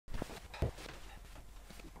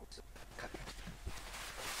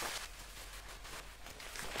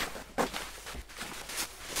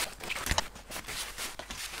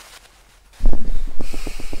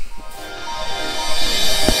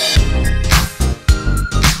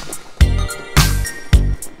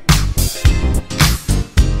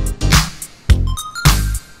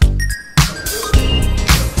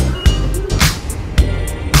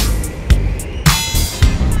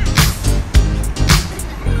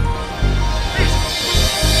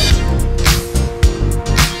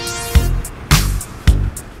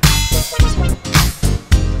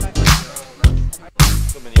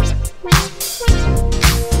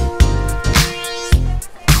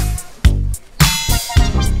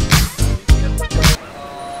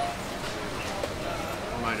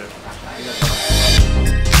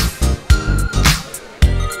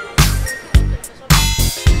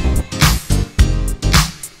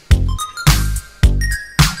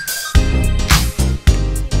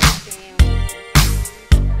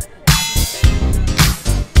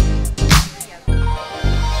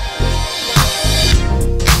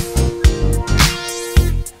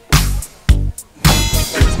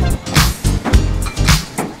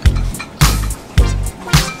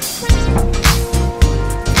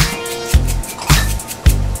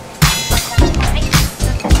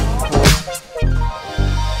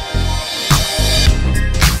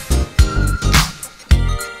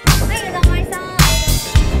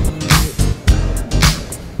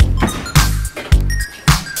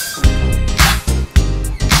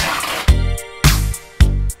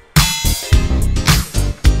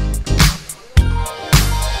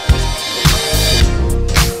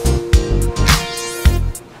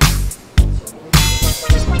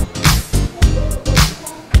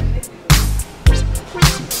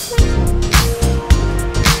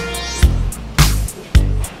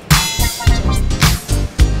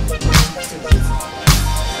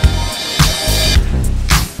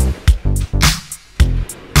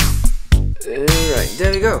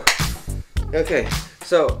there we go. Okay,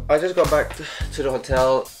 so I just got back to the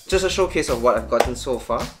hotel. Just a showcase of what I've gotten so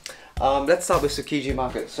far. Let's start with Tsukiji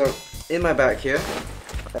Market. So in my bag here,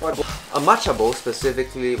 a matcha bowl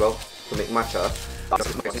specifically, well, to make matcha.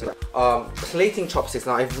 Plating chopsticks.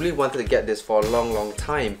 Now I really wanted to get this for a long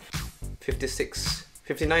time.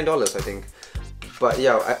 $59 I think. But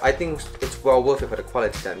yeah, I think it's well worth it for the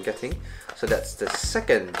quality that I'm getting. So that's the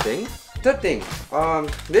second thing. Third thing,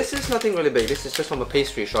 this is nothing really big. This is just from a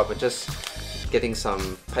pastry shop. I'm just getting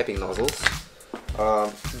some piping nozzles.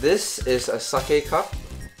 This is a sake cup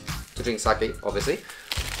to drink sake, obviously.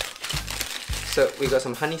 So we got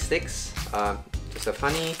some honey sticks. Just have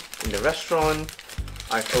honey in the restaurant.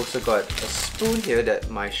 I've also got a spoon here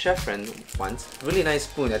that my chef friend wants. Really nice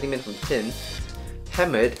spoon, I think made from tin.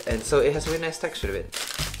 Hammered, and so it has a really nice texture to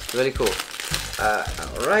it. Really cool.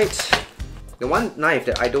 Alright. The one knife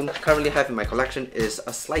that I don't currently have in my collection is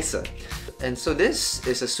a slicer. And so this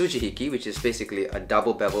is a sujihiki, which is basically a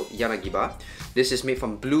double beveled yanagiba. This is made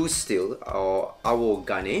from blue steel or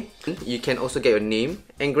awogane. You can also get your name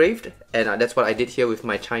engraved, and that's what I did here with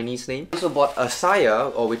my Chinese name. I also bought a saya,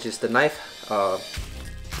 or which is the knife.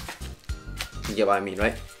 You get what I mean,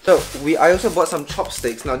 right? So I also bought some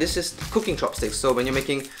chopsticks. Now this is cooking chopsticks. So when you're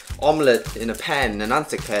making omelette in a pan, a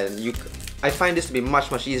non-stick pan, I find this to be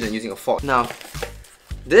much easier than using a fork. Now,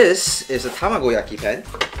 this is a tamagoyaki pan.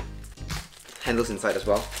 Handles inside as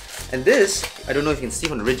well. And this, I don't know if you can see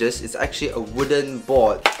from the ridges, it's actually a wooden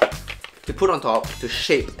board to put on top to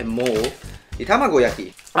shape and mold the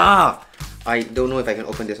tamagoyaki. I don't know if I can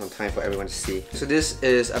open this on time for everyone to see. So this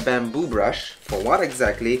is a bamboo brush. For what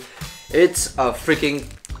exactly? It's a freaking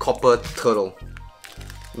copper turtle.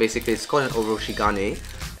 Basically, it's called an oroshigane.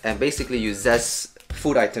 And basically you zest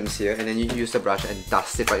food items here, and then you use the brush and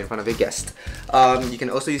dust it right in front of your guest. You can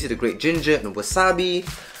also use it to grate ginger and wasabi,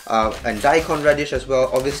 and daikon radish as well.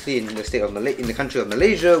 Obviously, in the country of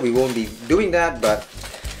Malaysia, we won't be doing that, but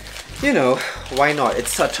you know, why not?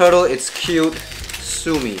 It's a turtle, it's cute,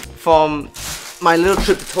 sue me. From my little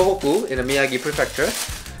trip to Tohoku in the Miyagi prefecture,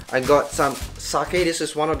 I got some sake. This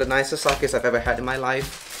is one of the nicest sakes I've ever had in my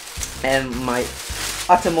life, and my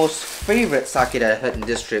uttermost favorite sake that I had in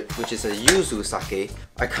this trip, which is a yuzu sake.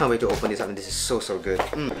 I can't wait to open this up, and this is so good.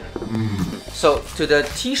 So to the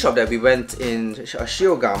tea shop that we went in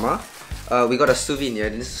Shiogama, we got a souvenir,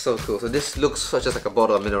 and this is so cool. So this looks just like a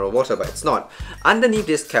bottle of mineral water, but it's not. Underneath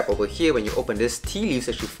this cap over here, when you open this, tea leaves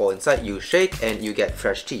actually fall inside. You shake and you get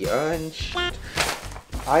fresh tea.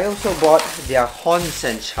 I also bought their hon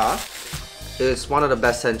sencha. It's one of the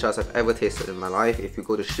best senchas I've ever tasted in my life. If you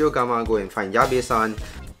go to Shiogama, go and find Yabe-san.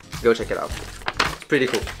 Go check it out. It's pretty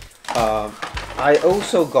cool. I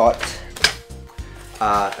also got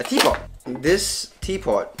a teapot. This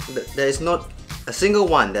teapot, there is not a single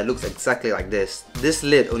one that looks exactly like this. This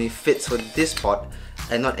lid only fits for this pot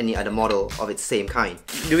and not any other model of its same kind.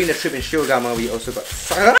 During the trip in Shiogama, we also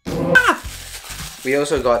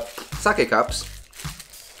got sake cups,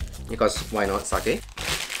 because why not sake?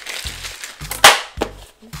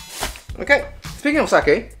 Okay, speaking of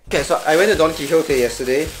sake, so I went to Don Quixote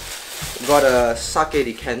yesterday. Got a sake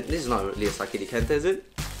decanter. This is not really a sake decanter, is it?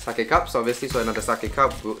 Sake cups, obviously, so another sake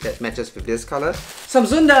cup that matches with this color. Some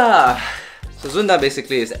zunda! So zunda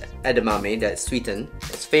basically is edamame that's sweetened.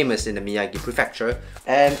 It's famous in the Miyagi prefecture.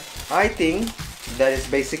 And I think that is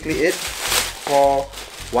basically it for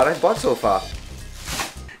what I've bought so far.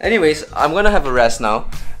 Anyways, I'm gonna have a rest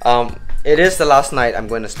now. It is the last night I'm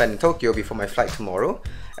going to spend in Tokyo before my flight tomorrow.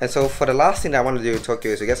 And so for the last thing that I want to do in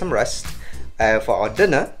Tokyo is to get some rest. For our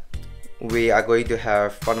dinner, we are going to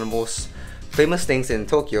have one of the most famous things in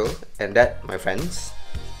Tokyo, and that, my friends,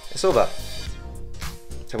 is soba.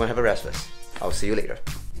 So I'm gonna have a rest first. I'll see you later.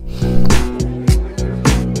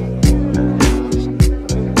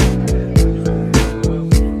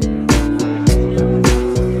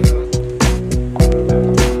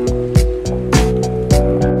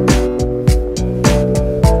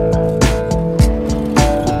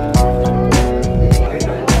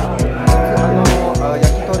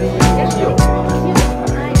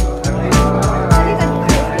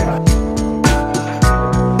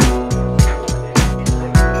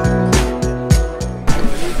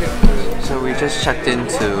 Just checked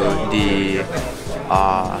into the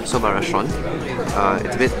soba restaurant.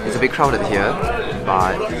 It's a bit crowded here,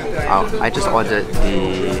 but I just ordered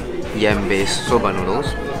the yam-based soba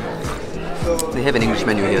noodles. They have an English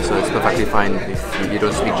menu here, so it's perfectly fine if you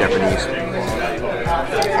don't speak Japanese.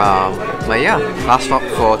 But yeah, last stop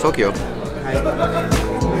for Tokyo.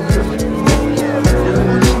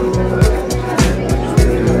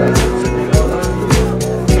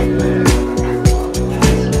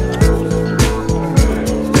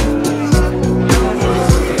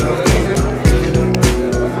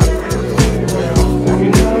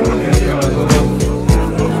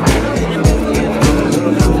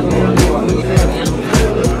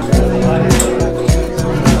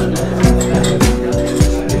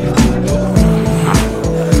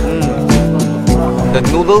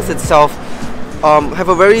 noodles itself have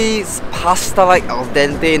a very pasta-like al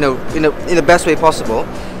dente in the best way possible.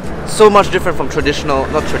 So much different from traditional,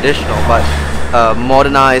 not traditional, but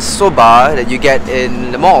modernized soba that you get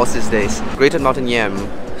in the malls these days. Grated mountain yam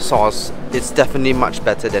sauce, it's definitely much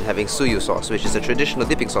better than having suyu sauce, which is a traditional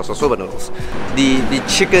dipping sauce for soba noodles. The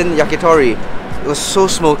chicken yakitori, it was so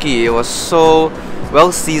smoky, it was so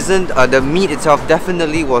well seasoned. The meat itself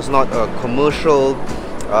definitely was not a commercial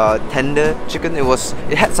tender chicken.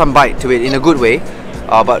 It had some bite to it in a good way,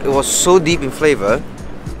 but it was so deep in flavor.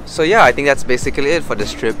 So yeah, I think that's basically it for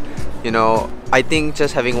this trip. You know, I think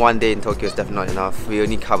just having one day in Tokyo is definitely not enough. We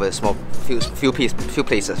only cover a small few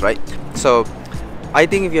places, right? So I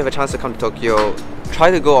think if you have a chance to come to Tokyo, try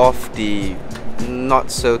to go off the not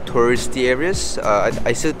so touristy areas.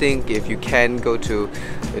 I still think if you can go to,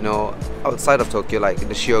 you know, outside of Tokyo, like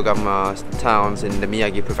the Shiogama towns in the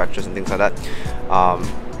Miyagi prefectures and things like that.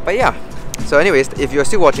 But yeah, so anyways, if you're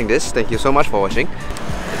still watching this, thank you so much for watching.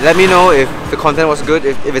 Let me know if the content was good.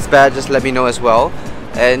 If it's bad, just let me know as well.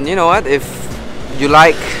 And you know what, if you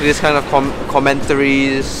like this kind of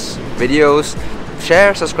commentaries, videos,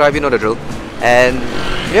 share, subscribe, you know the drill. And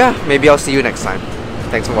yeah, maybe I'll see you next time.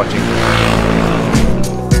 Thanks for watching.